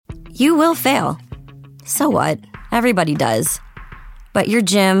You will fail. So what? Everybody does. But your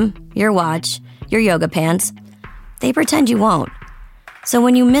gym, your watch, your yoga pants, they pretend you won't. So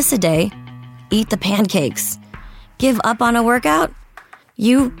when you miss a day, eat the pancakes. Give up on a workout?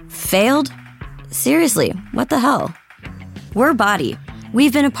 You failed? Seriously, what the hell? We're Body.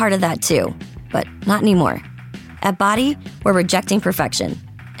 We've been a part of that too, but not anymore. At Body, we're rejecting perfection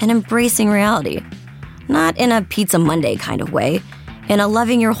and embracing reality. Not in a Pizza Monday kind of way, in a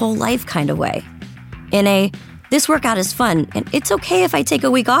loving your whole life kind of way. In a, this workout is fun and it's okay if I take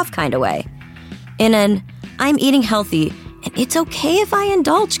a week off kind of way. In an, I'm eating healthy and it's okay if I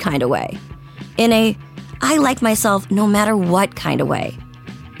indulge kind of way. In a, I like myself no matter what kind of way.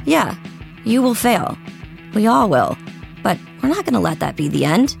 Yeah, you will fail. We all will. But we're not going to let that be the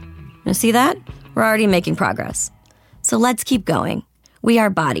end. You see that? We're already making progress. So let's keep going. We are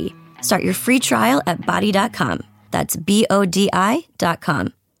Body. Start your free trial at body.com. That's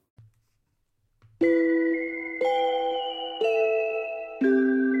BODI.com.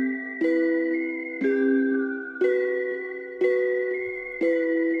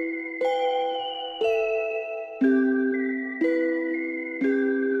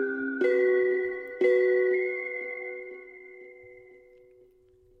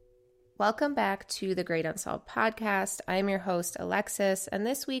 Welcome back to the Great Unsolved podcast. I'm your host, Alexis, and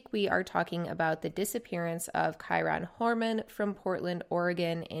this week we are talking about the disappearance of Kyron Horman from Portland,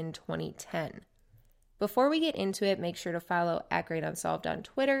 Oregon in 2010. Before we get into it, make sure to follow @GreatUnsolved on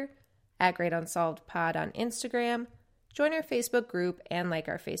Twitter, @GreatUnsolvedPod on Instagram, join our Facebook group, and like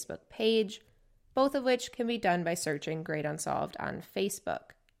our Facebook page, both of which can be done by searching Great Unsolved on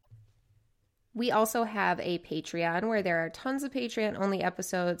Facebook. We also have a Patreon where there are tons of Patreon-only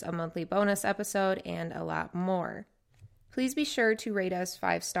episodes, a monthly bonus episode, and a lot more. Please be sure to rate us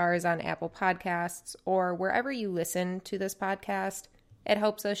 5 stars on Apple Podcasts or wherever you listen to this podcast. It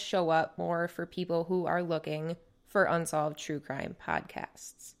helps us show up more for people who are looking for unsolved true crime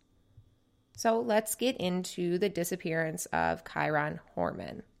podcasts. So let's get into the disappearance of Kyron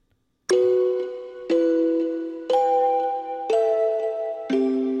Horman.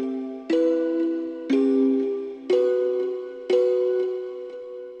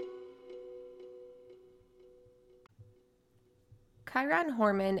 Kyron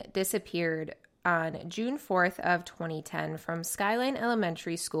Horman disappeared on June 4th of 2010 from Skyline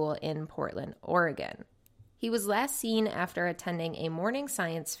Elementary School in Portland, Oregon. He was last seen after attending a morning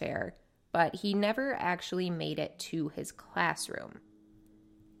science fair, but he never actually made it to his classroom.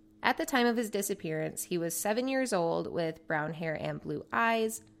 At the time of his disappearance, he was 7 years old with brown hair and blue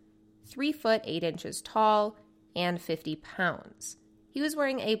eyes, 3 foot 8 inches tall, and 50 pounds. He was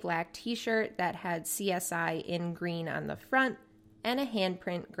wearing a black t-shirt that had CSI in green on the front and a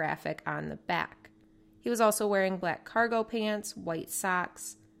handprint graphic on the back. He was also wearing black cargo pants, white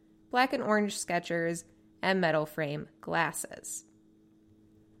socks, black and orange Skechers, and metal frame glasses.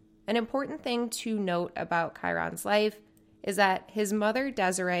 An important thing to note about Kyron's life is that his mother,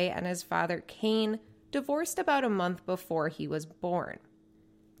 Desiree, and his father, Kane, divorced about a month before he was born.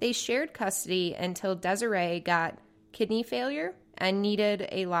 They shared custody until Desiree got kidney failure and needed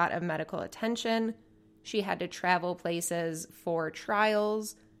a lot of medical attention. She had to travel places for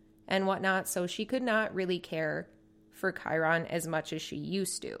trials and whatnot, so she could not really care for Kyron as much as she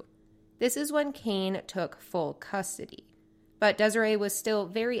used to. This is when Kane took full custody, but Desiree was still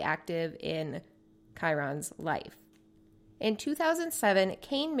very active in Kyron's life. In 2007,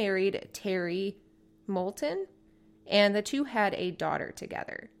 Kane married Terry Moulton, and the two had a daughter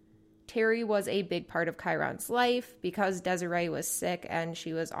together. Terry was a big part of Kyron's life because Desiree was sick and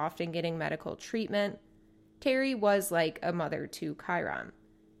she was often getting medical treatment. Terry was like a mother to Kyron,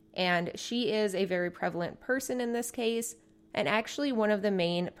 and she is a very prevalent person in this case, and actually one of the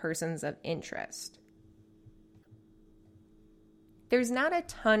main persons of interest. There's not a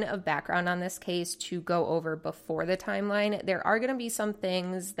ton of background on this case to go over before the timeline. There are going to be some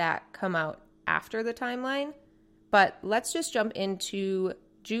things that come out after the timeline, but let's just jump into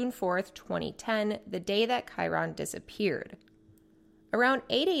June 4th, 2010, the day that Kyron disappeared. Around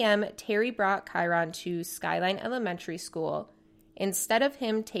 8 a.m., Terry brought Kyron to Skyline Elementary School instead of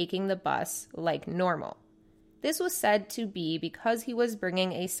him taking the bus like normal. This was said to be because he was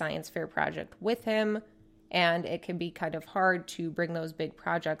bringing a science fair project with him, and it can be kind of hard to bring those big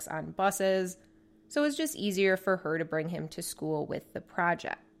projects on buses, so it's just easier for her to bring him to school with the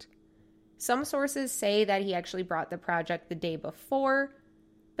project. Some sources say that he actually brought the project the day before,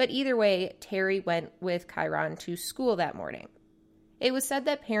 but either way, Terry went with Kyron to school that morning. It was said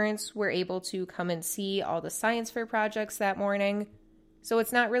that parents were able to come and see all the science fair projects that morning, so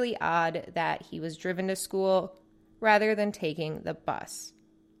it's not really odd that he was driven to school rather than taking the bus.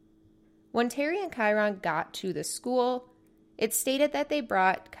 When Terry and Kyron got to the school, it stated that they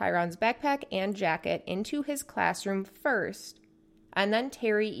brought Kyron's backpack and jacket into his classroom first, and then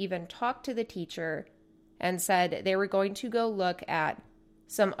Terry even talked to the teacher and said they were going to go look at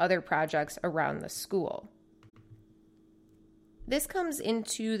some other projects around the school. This comes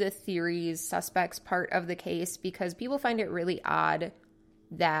into the theories, suspects part of the case because people find it really odd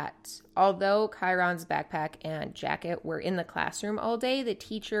that although Kyron's backpack and jacket were in the classroom all day, the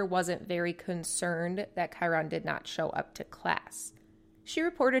teacher wasn't very concerned that Kyron did not show up to class. She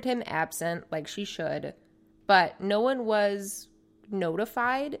reported him absent like she should, but no one was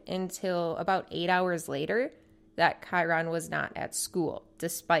notified until about 8 hours later that Kyron was not at school,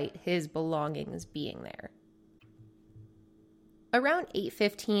 despite his belongings being there. Around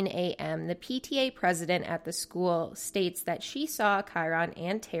 8:15 a.m., the PTA president at the school states that she saw Kyron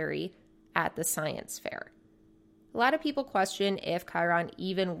and Terry at the science fair. A lot of people question if Kyron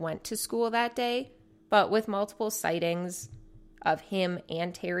even went to school that day, but with multiple sightings of him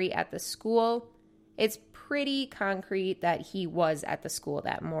and Terry at the school, it's pretty concrete that he was at the school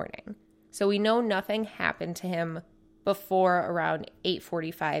that morning. So we know nothing happened to him before around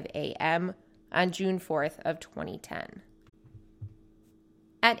 8:45 a.m. on June 4th of 2010.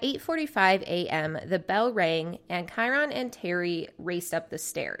 At 8:45 a.m., the bell rang and Kyron and Terry raced up the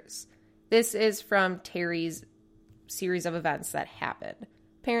stairs. This is from Terry's series of events that happened.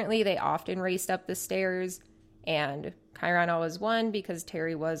 Apparently, they often raced up the stairs, and Kyron always won because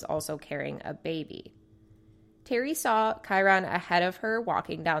Terry was also carrying a baby. Terry saw Kyron ahead of her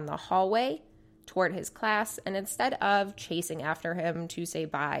walking down the hallway toward his class, and instead of chasing after him to say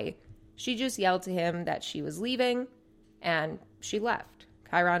bye, she just yelled to him that she was leaving, and she left.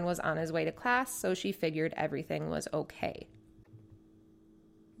 Kyron was on his way to class, so she figured everything was okay.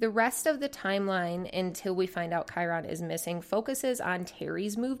 The rest of the timeline until we find out Kyron is missing focuses on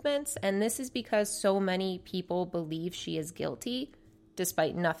Terry's movements, and this is because so many people believe she is guilty,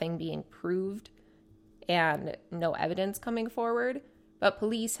 despite nothing being proved and no evidence coming forward. But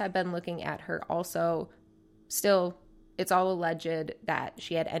police have been looking at her also. Still, it's all alleged that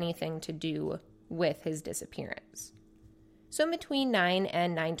she had anything to do with his disappearance. So between 9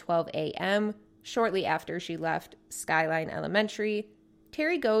 and 9:12 a.m., shortly after she left Skyline Elementary,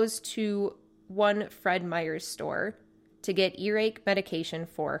 Terry goes to one Fred Meyer's store to get earache medication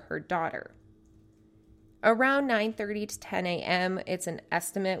for her daughter. Around 9:30 to 10 a.m., it's an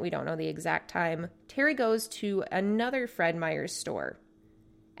estimate, we don't know the exact time, Terry goes to another Fred Meyer's store,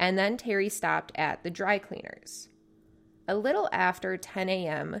 and then Terry stopped at the dry cleaners. A little after 10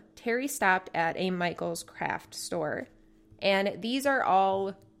 a.m., Terry stopped at a Michael's craft store. And these are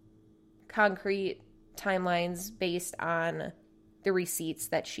all concrete timelines based on the receipts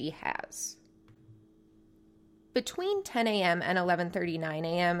that she has. Between 10 a.m. and 11:39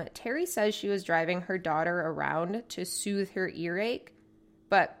 a.m., Terry says she was driving her daughter around to soothe her earache,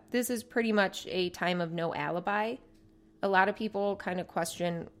 but this is pretty much a time of no alibi. A lot of people kind of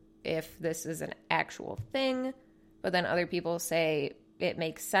question if this is an actual thing, but then other people say it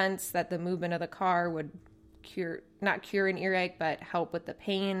makes sense that the movement of the car would not cure an earache, but help with the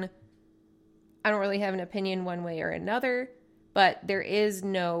pain. I don't really have an opinion one way or another, but there is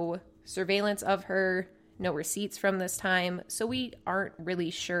no surveillance of her, no receipts from this time, so we aren't really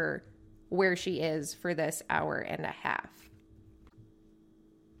sure where she is for this hour and a half.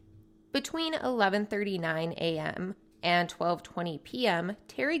 Between 11:39 a.m. and 12:20 p.m.,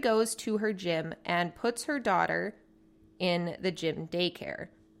 Terry goes to her gym and puts her daughter in the gym daycare,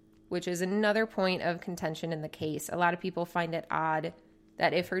 which is another point of contention in the case. A lot of people find it odd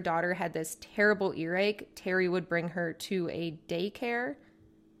that if her daughter had this terrible earache, Terry would bring her to a daycare.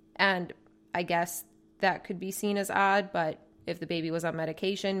 And I guess that could be seen as odd, but if the baby was on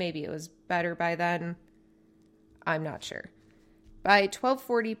medication, maybe it was better by then. I'm not sure. By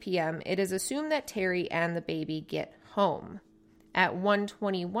 12:40 p.m., it is assumed that Terry and the baby get home. At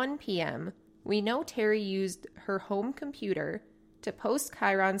 1:21 p.m., we know Terry used her home computer to post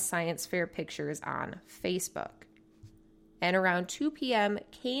Kyron's science fair pictures on Facebook. And around 2 p.m.,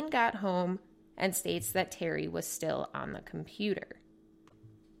 Kane got home and states that Terry was still on the computer.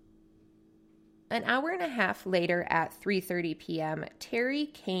 An hour and a half later at 3:30 p.m., Terry,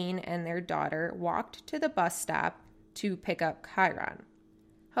 Kane, and their daughter walked to the bus stop to pick up Kyron.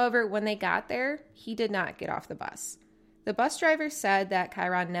 However, when they got there, he did not get off the bus. The bus driver said that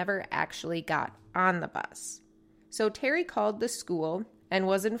Kyron never actually got on the bus. So Terry called the school and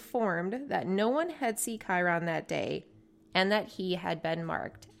was informed that no one had seen Kyron that day and that he had been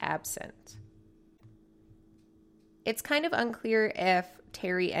marked absent. It's kind of unclear if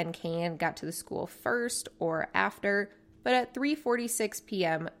Terry and Kane got to the school first or after, But at 3:46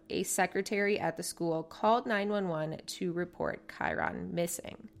 p.m., a secretary at the school called 911 to report Kyron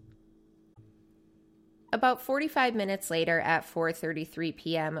missing. About 45 minutes later at 4:33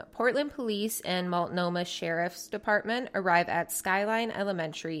 p.m., Portland Police and Multnomah Sheriff's Department arrive at Skyline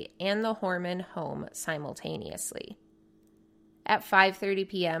Elementary and the Horman home simultaneously. At 5:30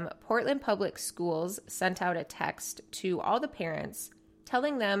 p.m., Portland Public Schools sent out a text to all the parents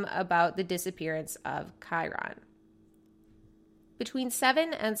telling them about the disappearance of Kyron. Between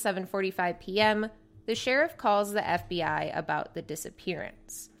 7 and 7:45 p.m., the sheriff calls the FBI about the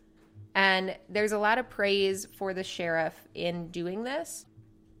disappearance. And there's a lot of praise for the sheriff in doing this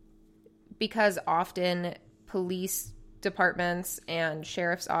because often police departments and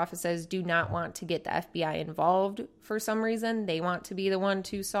sheriff's offices do not want to get the FBI involved for some reason. They want to be the one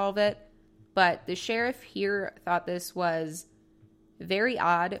to solve it. But the sheriff here thought this was very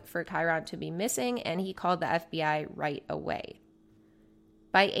odd for Kyron to be missing, and he called the FBI right away.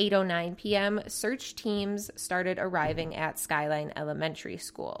 By 8:09 p.m., search teams started arriving at Skyline Elementary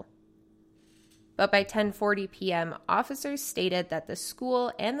School. But by 10:40 p.m., officers stated that the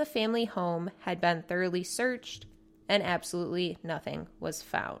school and the family home had been thoroughly searched and absolutely nothing was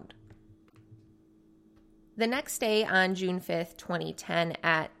found. The next day, on June 5th, 2010,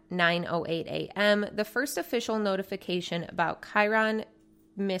 at 9:08 a.m., the first official notification about Kyron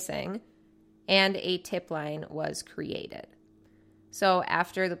missing and a tip line was created. So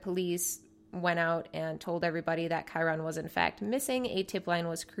after the police went out and told everybody that Kyron was in fact missing, a tip line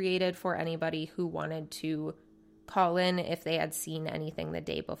was created for anybody who wanted to call in if they had seen anything the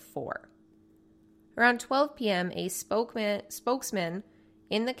day before. Around 12 p.m., a spokesman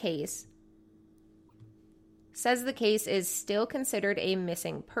in the case says the case is still considered a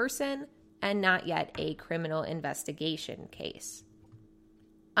missing person and not yet a criminal investigation case.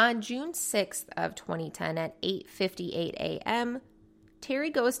 On June 6th of 2010 at 8:58 a.m.,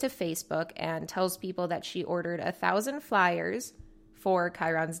 Terry goes to Facebook and tells people that she ordered 1,000 flyers for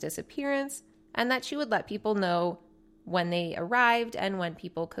Kyron's disappearance and that she would let people know when they arrived and when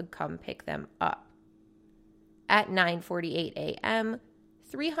people could come pick them up. At 9:48 a.m.,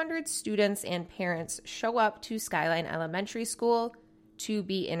 300 students and parents show up to Skyline Elementary School to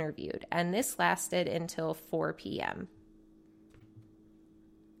be interviewed, and this lasted until 4 p.m.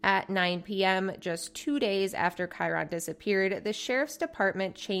 At 9 p.m., just 2 days after Kyron disappeared, the Sheriff's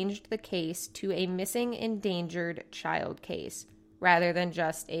Department changed the case to a missing endangered child case rather than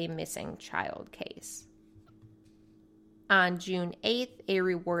just a missing child case. On June 8th, a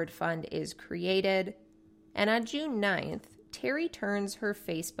reward fund is created, and on June 9th, Terry turns her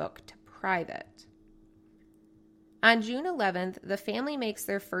Facebook to private. On June 11th, the family makes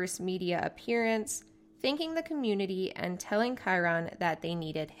their first media appearance, thanking the community and telling Kyron that they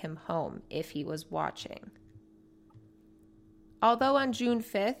needed him home if he was watching. Although on June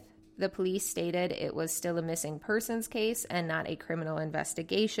 5th, the police stated it was still a missing persons case and not a criminal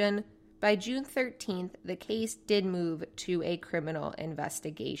investigation, by June 13th, the case did move to a criminal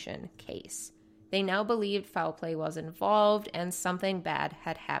investigation case. They now believed foul play was involved and something bad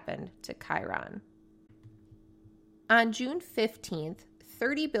had happened to Kyron. On June 15th,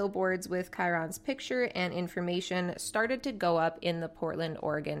 30 billboards with Kyron's picture and information started to go up in the Portland,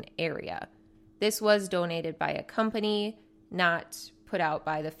 Oregon area. This was donated by a company, not put out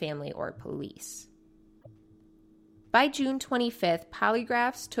by the family or police. By June 25th,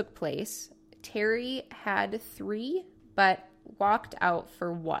 polygraphs took place. Terry had 3, but walked out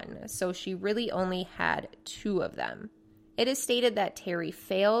for 1, so she really only had 2 of them. It is stated that Terry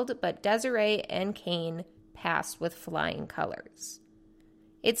failed, but Desiree and Kane passed with flying colors.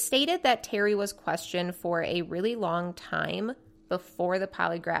 It's stated that Terry was questioned for a really long time before the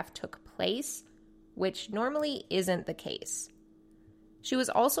polygraph took place, which normally isn't the case. She was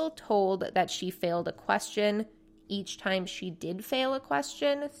also told that she failed a question each time she did fail a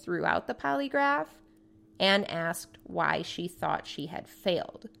question throughout the polygraph, and asked why she thought she had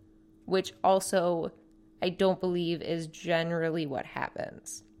failed, which also I don't believe is generally what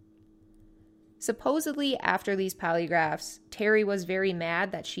happens. Supposedly, after these polygraphs, Terry was very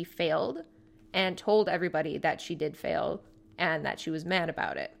mad that she failed and told everybody that she did fail and that she was mad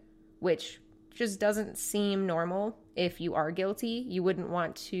about it, which just doesn't seem normal. If you are guilty, you wouldn't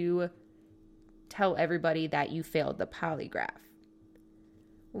want to tell everybody that you failed the polygraph.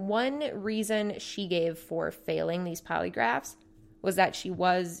 One reason she gave for failing these polygraphs was that she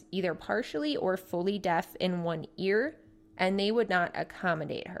was either partially or fully deaf in one ear, and they would not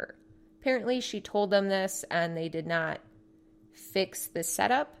accommodate her. Apparently, she told them this, and they did not fix the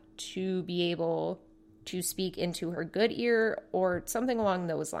setup to be able to speak into her good ear or something along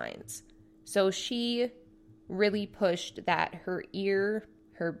those lines. So she really pushed that her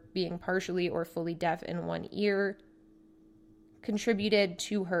being partially or fully deaf in one ear, contributed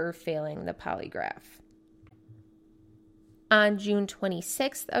to her failing the polygraph. On June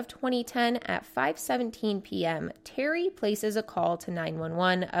 26th of 2010 at 5:17 p.m., Terry places a call to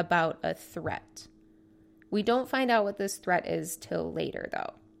 911 about a threat. We don't find out what this threat is till later,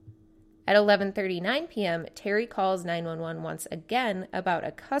 though. At 11:39 p.m., Terry calls 911 once again about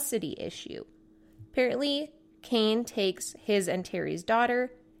a custody issue. Apparently, Kane takes his and Terry's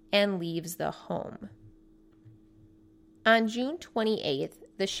daughter and leaves the home. On June 28th,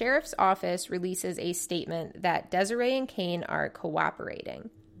 the sheriff's office releases a statement that Desiree and Kane are cooperating.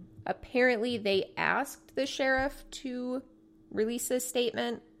 Apparently, they asked the sheriff to release this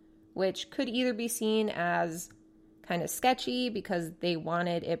statement, which could either be seen as kind of sketchy because they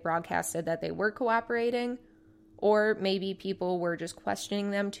wanted it broadcasted that they were cooperating, or maybe people were just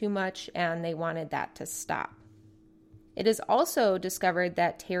questioning them too much and they wanted that to stop. It is also discovered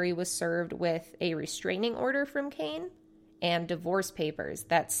that Terry was served with a restraining order from Kane and divorce papers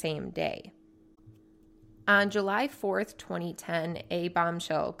that same day. On July 4th, 2010, a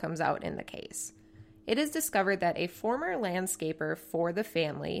bombshell comes out in the case. It is discovered that a former landscaper for the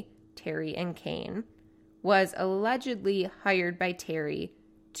family, Terry and Kane, was allegedly hired by Terry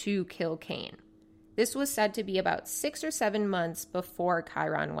to kill Kane. This was said to be about 6 or 7 months before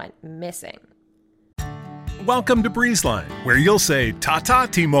Kyron went missing. Welcome to BreezeLine, where you'll say, "Ta-ta,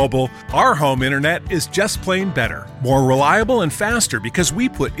 T-Mobile, our home internet is just plain better. More reliable and faster because we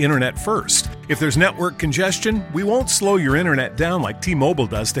put internet first. If there's network congestion, we won't slow your internet down like T-Mobile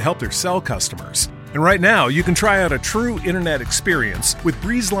does to help their cell customers. And right now, you can try out a true internet experience with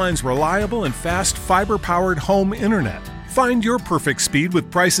BreezeLine's reliable and fast fiber-powered home internet. Find your perfect speed with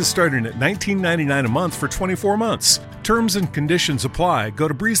prices starting at $19.99 a month for 24 months. Terms and conditions apply. Go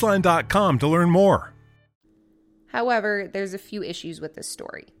to breezeline.com to learn more." However, there's a few issues with this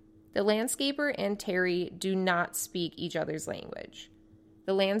story. The landscaper and Terry do not speak each other's language.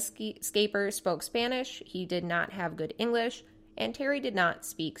 The landscaper spoke Spanish, he did not have good English, and Terry did not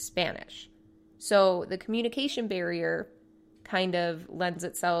speak Spanish. So the communication barrier kind of lends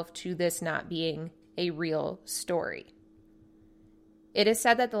itself to this not being a real story. It is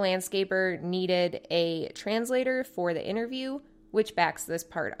said that the landscaper needed a translator for the interview, which backs this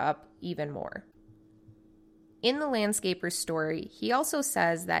part up even more. In the landscaper's story, he also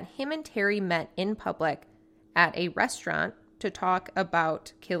says that him and Terry met in public at a restaurant to talk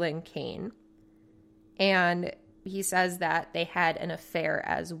about killing Kane. And he says that they had an affair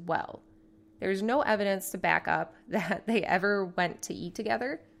as well. There's no evidence to back up that they ever went to eat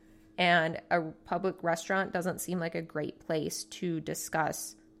together. And a public restaurant doesn't seem like a great place to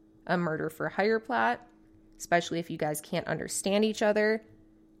discuss a murder for hire plot, especially if you guys can't understand each other.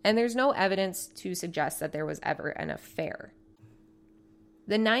 And there's no evidence to suggest that there was ever an affair.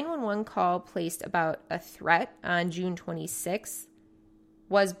 The 911 call placed about a threat on June 26th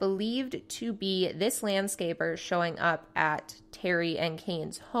was believed to be this landscaper showing up at Terry and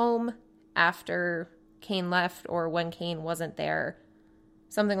Kane's home after Kane left or when Kane wasn't there,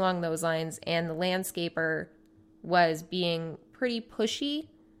 something along those lines. And the landscaper was being pretty pushy.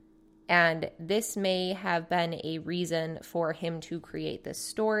 And this may have been a reason for him to create this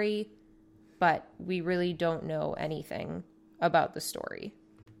story, but we really don't know anything about the story.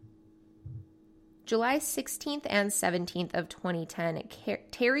 July 16th and 17th of 2010,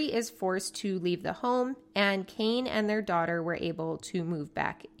 Terry is forced to leave the home, and Kane and their daughter were able to move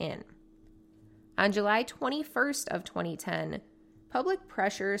back in. On July 21st of 2010, public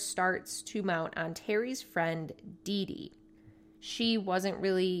pressure starts to mount on Terry's friend, Dee Dee. She wasn't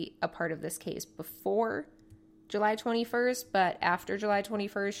really a part of this case before July 21st, but after July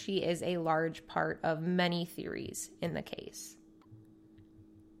 21st, she is a large part of many theories in the case.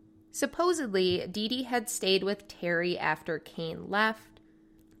 Supposedly, Dee Dee had stayed with Terry after Kane left.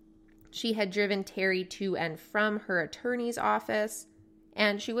 She had driven Terry to and from her attorney's office,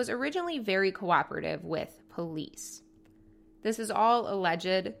 and she was originally very cooperative with police. This is all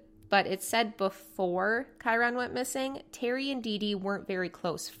alleged, but it said before Kyron went missing, Terry and Dee Dee weren't very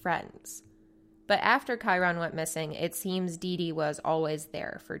close friends. But after Kyron went missing, it seems Dee Dee was always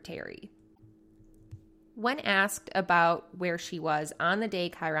there for Terry. When asked about where she was on the day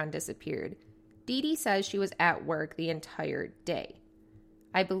Kyron disappeared, Dee Dee says she was at work the entire day.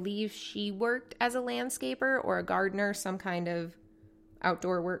 I believe she worked as a landscaper or a gardener, some kind of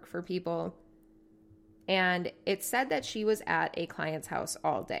outdoor work for people. And it said that she was at a client's house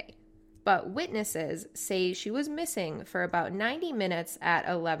all day. But witnesses say she was missing for about 90 minutes at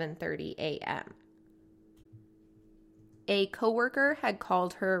 11:30 a.m. A coworker had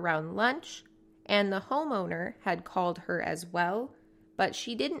called her around lunch and the homeowner had called her as well, but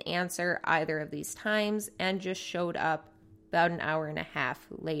she didn't answer either of these times and just showed up about an hour and a half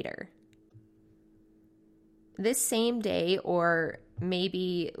later. This same day, or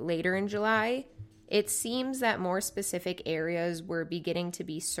maybe later in July, it seems that more specific areas were beginning to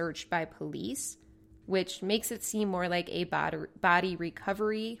be searched by police, which makes it seem more like a body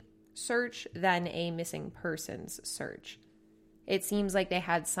recovery search than a missing persons search. It seems like they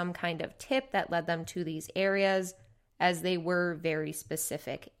had some kind of tip that led them to these areas, as they were very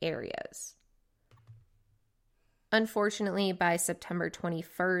specific areas. Unfortunately, by September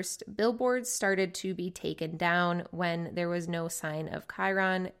 21st, billboards started to be taken down when there was no sign of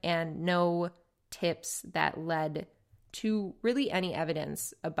Kyron and no tips that led to really any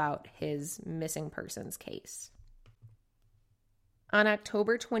evidence about his missing persons case. On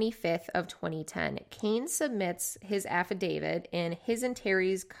October 25th of 2010, Kane submits his affidavit in his and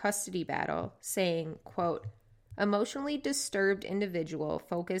Terry's custody battle saying, quote, "emotionally disturbed individual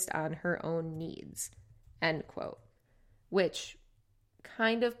focused on her own needs," end quote, which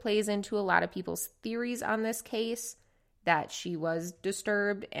kind of plays into a lot of people's theories on this case, that she was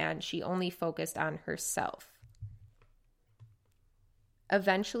disturbed and she only focused on herself.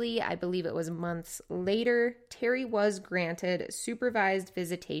 Eventually, I believe it was months later, Terry was granted supervised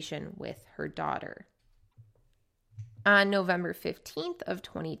visitation with her daughter. On November 15th of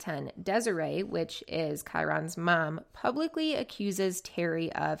 2010, Desiree, which is Kyron's mom, publicly accuses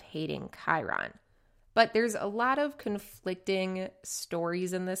Terry of hating Kyron. But there's a lot of conflicting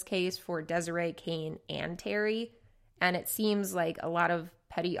stories in this case for Desiree, Kane, and Terry, and it seems like a lot of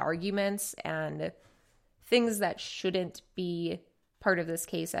petty arguments and things that shouldn't be part of this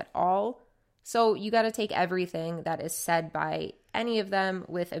case at all. So you got to take everything that is said by any of them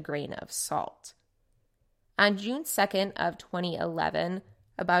with a grain of salt. On June 2nd of 2011,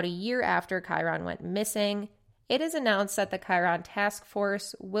 about a year after Kyron went missing, it is announced that the Kyron Task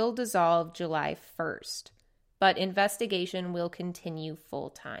Force will dissolve July 1st, but investigation will continue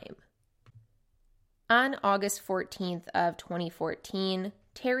full-time. On August 14th of 2014,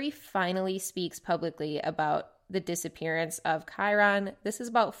 Terry finally speaks publicly about the disappearance of Kyron. This is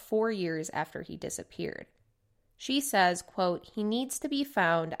about 4 years after he disappeared. She says, quote, "he needs to be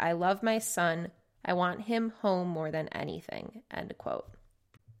found. I love my son. I want him home more than anything," end quote.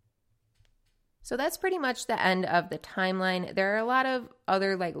 So that's pretty much the end of the timeline. There are a lot of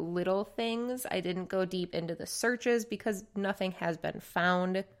other little things. I didn't go deep into the searches because nothing has been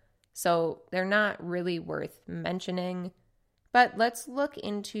found. So they're not really worth mentioning. But let's look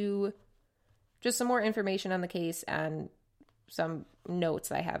into just some more information on the case and some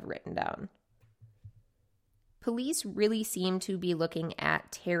notes I have written down. Police really seem to be looking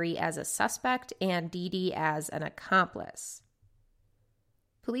at Terry as a suspect and Dee Dee as an accomplice.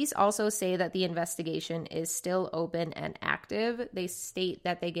 Police also say that the investigation is still open and active. They state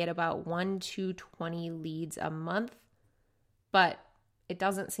that they get about 1 to 20 leads a month, but it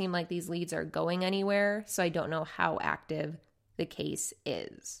doesn't seem like these leads are going anywhere, so I don't know how active the case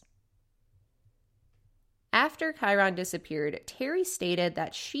is. After Kyron disappeared, Terry stated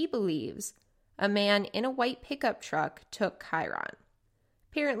that she believes a man in a white pickup truck took Kyron.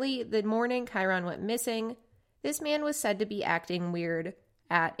 Apparently, the morning Kyron went missing, this man was said to be acting weird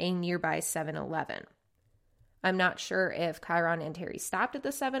at a nearby 7-Eleven. I'm not sure if Kyron and Terry stopped at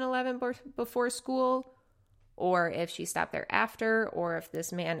the 7-Eleven before school, or if she stopped there after, or if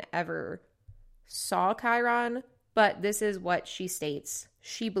this man ever saw Kyron, but this is what she states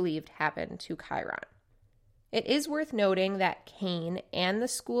she believed happened to Kyron. It is worth noting that Kane and the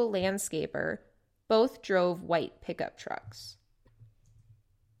school landscaper both drove white pickup trucks.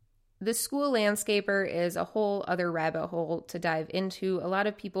 The school landscaper is a whole other rabbit hole to dive into. A lot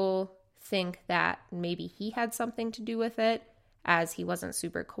of people think that maybe he had something to do with it, as he wasn't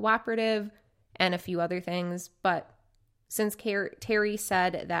super cooperative and a few other things. But since Terry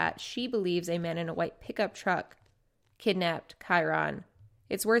said that she believes a man in a white pickup truck kidnapped Kyron,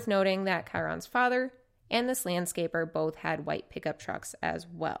 it's worth noting that Kyron's father and this landscaper both had white pickup trucks as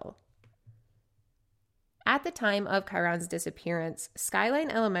well. At the time of Kyron's disappearance,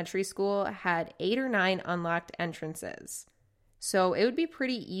 Skyline Elementary School had 8 or 9 unlocked entrances. So it would be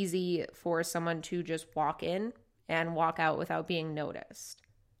pretty easy for someone to just walk in and walk out without being noticed.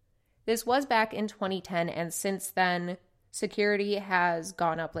 This was back in 2010, and since then, security has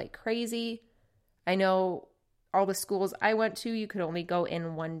gone up like crazy. I know all the schools I went to, you could only go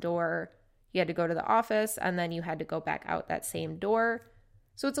in one door. You had to go to the office, and then you had to go back out that same door.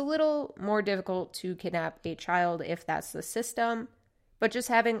 So it's a little more difficult to kidnap a child if that's the system. But just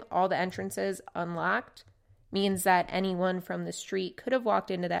having all the entrances unlocked means that anyone from the street could have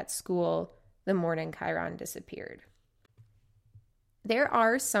walked into that school the morning Kyron disappeared. There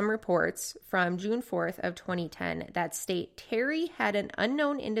are some reports from June 4th of 2010 that state Terry had an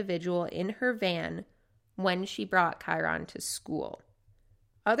unknown individual in her van when she brought Kyron to school.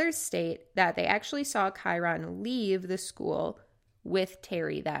 Others state that they actually saw Kyron leave the school with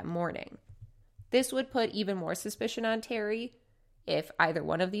Terry that morning. This would put even more suspicion on Terry if either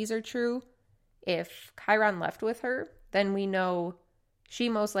one of these are true. If Kyron left with her, then we know she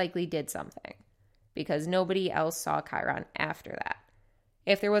most likely did something because nobody else saw Kyron after that.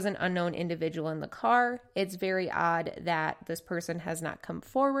 If there was an unknown individual in the car, it's very odd that this person has not come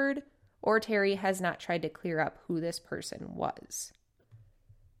forward or Terry has not tried to clear up who this person was.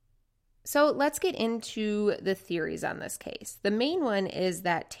 So let's get into the theories on this case. The main one is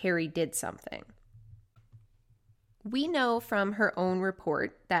that Terry did something. We know from her own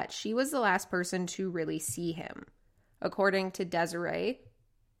report that she was the last person to really see him. According to Desiree,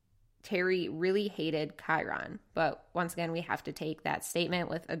 Terry really hated Kyron, but once again, we have to take that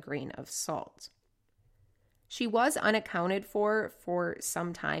statement with a grain of salt. She was unaccounted for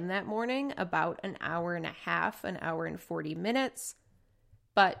some time that morning, about an hour and a half, an hour and 40 minutes,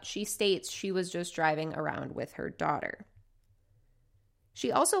 but she states she was just driving around with her daughter.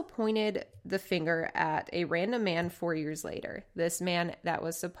 She also pointed the finger at a random man 4 years later, this man that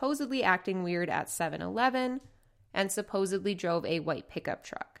was supposedly acting weird at 7-Eleven and supposedly drove a white pickup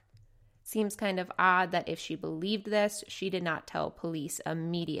truck. Seems kind of odd that if she believed this, she did not tell police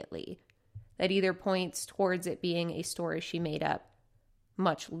immediately. That either points towards it being a story she made up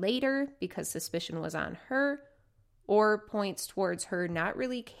much later because suspicion was on her, or points towards her not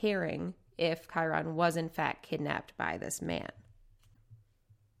really caring if Kyron was in fact kidnapped by this man.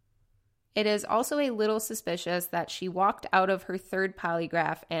 It is also a little suspicious that she walked out of her third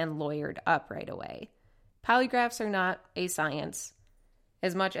polygraph and lawyered up right away. Polygraphs are not a science.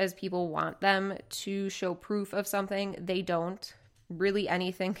 As much as people want them to show proof of something, they don't. Really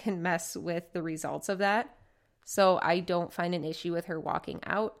anything can mess with the results of that. So I don't find an issue with her walking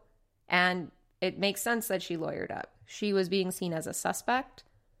out. And it makes sense that she lawyered up. She was being seen as a suspect.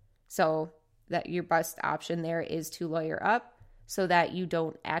 So that your best option there is to lawyer up so that you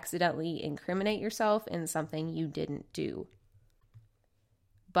don't accidentally incriminate yourself in something you didn't do.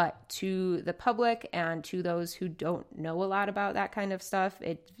 But to the public and to those who don't know a lot about that kind of stuff,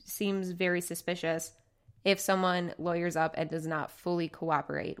 it seems very suspicious if someone lawyers up and does not fully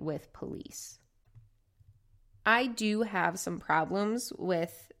cooperate with police. I do have some problems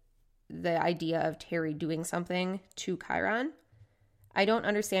with the idea of Terry doing something to Kyron. I don't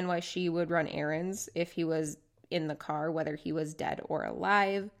understand why she would run errands if he was in the car, whether he was dead or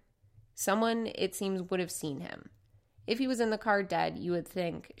alive. Someone, it seems, would have seen him. If he was in the car dead, you would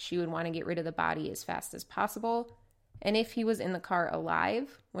think she would want to get rid of the body as fast as possible. And if he was in the car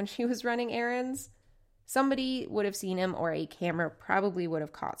alive when she was running errands, somebody would have seen him or a camera probably would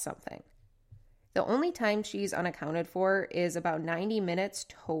have caught something. The only time she's unaccounted for is about 90 minutes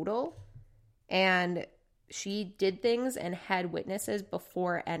total. And she did things and had witnesses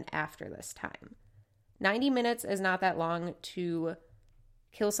before and after this time. 90 minutes is not that long to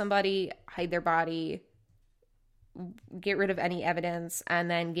kill somebody, hide their body, get rid of any evidence,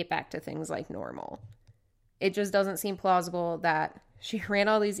 and then get back to things like normal. It just doesn't seem plausible that she ran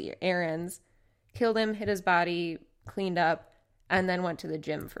all these errands, killed him, hid his body, cleaned up, and then went to the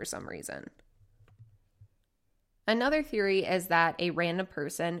gym for some reason. Another theory is that a random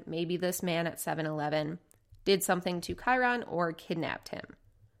person, maybe this man at 7-Eleven, did something to Kyron or kidnapped him.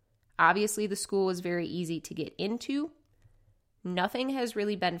 Obviously, the school was very easy to get into. Nothing has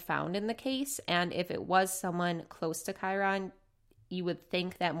really been found in the case, and if it was someone close to Kyron, you would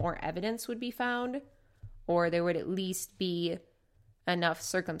think that more evidence would be found, or there would at least be enough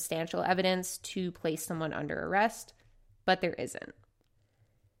circumstantial evidence to place someone under arrest, but there isn't.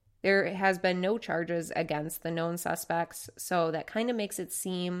 There has been no charges against the known suspects, so that kind of makes it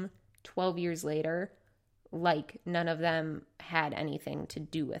seem 12 years later like none of them had anything to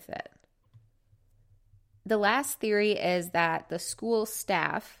do with it. The last theory is that the school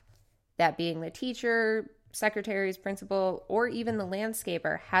staff, that being the teacher, secretaries, principal, or even the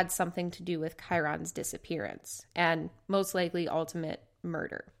landscaper, had something to do with Kyron's disappearance and most likely ultimate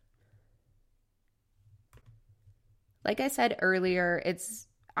murder. Like I said earlier, it's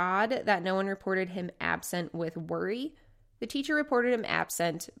odd that no one reported him absent with worry. The teacher reported him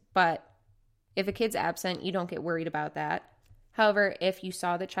absent, but if a kid's absent, you don't get worried about that. However, if you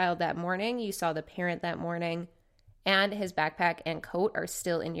saw the child that morning, you saw the parent that morning, and his backpack and coat are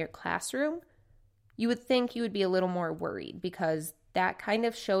still in your classroom, you would think you would be a little more worried because that kind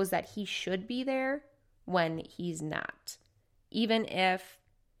of shows that he should be there when he's not. Even if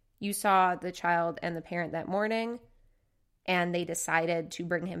you saw the child and the parent that morning and they decided to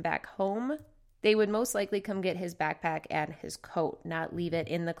bring him back home, they would most likely come get his backpack and his coat, not leave it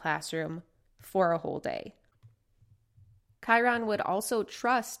in the classroom for a whole day. Kyron would also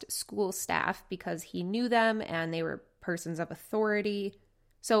trust school staff because he knew them and they were persons of authority.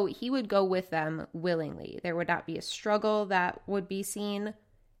 So he would go with them willingly. There would not be a struggle that would be seen.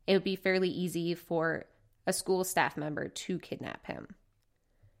 It would be fairly easy for a school staff member to kidnap him.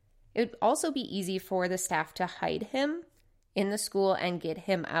 It would also be easy for the staff to hide him in the school and get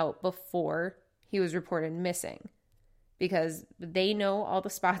him out before he was reported missing, because they know all the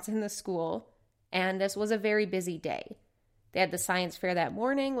spots in the school, and this was a very busy day. They had the science fair that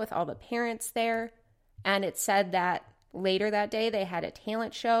morning with all the parents there, and it said that later that day they had a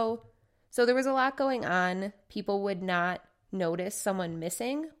talent show. So there was a lot going on. People would not notice someone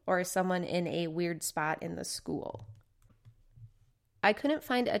missing or someone in a weird spot in the school. I couldn't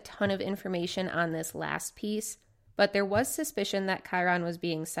find a ton of information on this last piece, but there was suspicion that Kyron was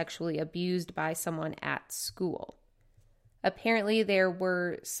being sexually abused by someone at school. Apparently there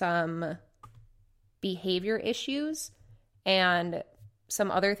were some behavior issues and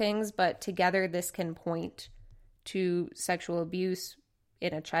some other things, but together this can point to sexual abuse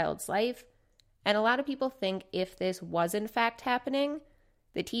in a child's life. And a lot of people think if this was in fact happening,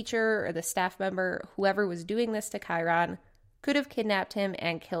 the teacher or the staff member, whoever was doing this to Kyron, could have kidnapped him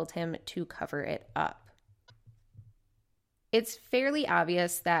and killed him to cover it up. It's fairly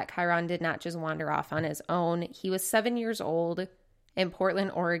obvious that Kyron did not just wander off on his own. He was 7 years old in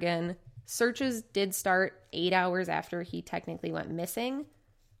Portland, Oregon. Searches did start 8 hours after he technically went missing,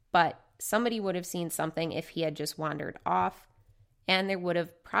 but somebody would have seen something if he had just wandered off, and there would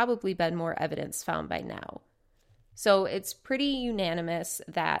have probably been more evidence found by now. So it's pretty unanimous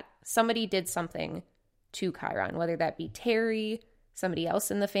that somebody did something to Kyron, whether that be Terry, somebody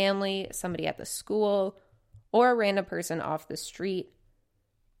else in the family, somebody at the school, or a random person off the street.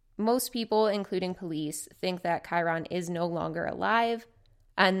 Most people, including police, think that Kyron is no longer alive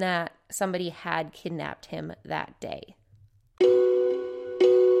and that somebody had kidnapped him that day.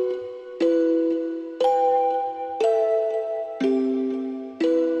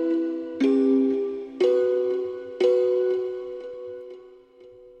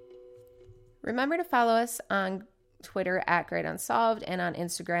 Remember to follow us on Twitter at Great Unsolved and on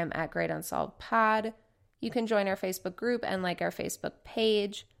Instagram at Great Unsolved Pod. You can join our Facebook group and like our Facebook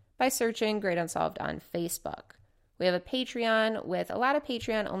page by searching Great Unsolved on Facebook. We have a Patreon with a lot of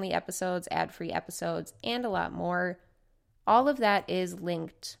Patreon-only episodes, ad-free episodes, and a lot more. All of that is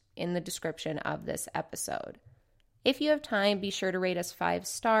linked in the description of this episode. If you have time, be sure to rate us 5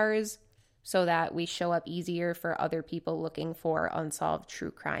 stars so that we show up easier for other people looking for unsolved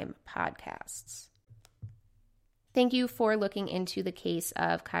true crime podcasts. Thank you for looking into the case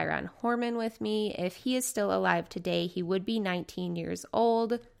of Kyron Horman with me. If he is still alive today, he would be 19 years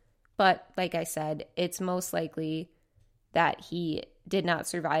old. But like I said, it's most likely that he did not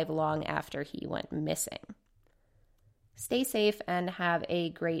survive long after he went missing. Stay safe and have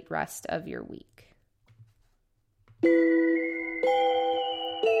a great rest of your week.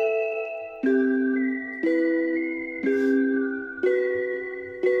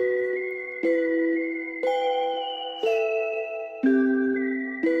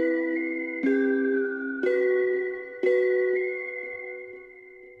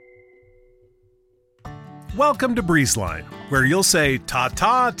 Welcome to BreezeLine, where you'll say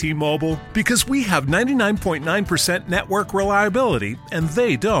ta-ta T-Mobile because we have 99.9% network reliability and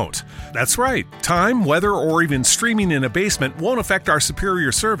they don't. That's right. Time, weather, or even streaming in a basement won't affect our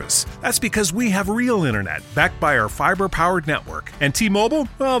superior service. That's because we have real internet backed by our fiber-powered network. And T-Mobile,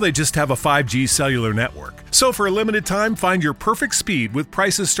 well, they just have a 5G cellular network. So for a limited time, find your perfect speed with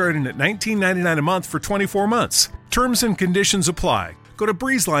prices starting at $19.99 a month for 24 months. Terms and conditions apply. Go to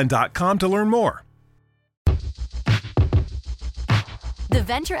breezeline.com to learn more. The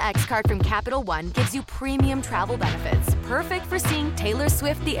Venture X card from Capital One gives you premium travel benefits, perfect for seeing Taylor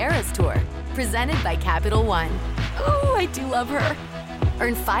Swift The Eras Tour. Presented by Capital One. Ooh, I do love her.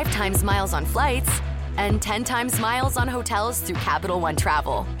 Earn 5 times miles on flights and 10 times miles on hotels through Capital One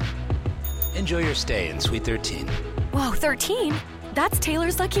Travel. Enjoy your stay in Suite 13. Whoa, 13? That's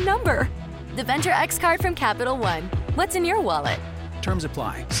Taylor's lucky number. The Venture X card from Capital One. What's in your wallet? Terms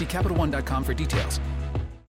apply. See CapitalOne.com for details.